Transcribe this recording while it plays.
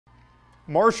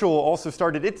Marshall also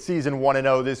started its season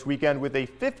 1-0 this weekend with a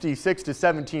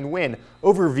 56-17 win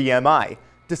over VMI.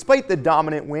 Despite the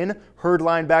dominant win, Herd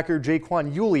linebacker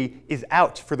Jaquan Yulee is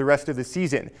out for the rest of the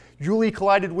season. Yulee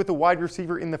collided with a wide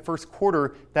receiver in the first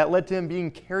quarter that led to him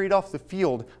being carried off the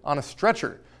field on a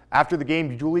stretcher. After the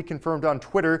game, Yulee confirmed on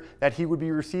Twitter that he would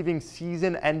be receiving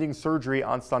season-ending surgery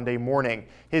on Sunday morning.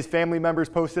 His family members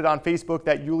posted on Facebook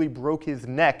that Yulee broke his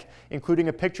neck, including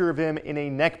a picture of him in a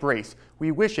neck brace.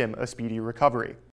 We wish him a speedy recovery.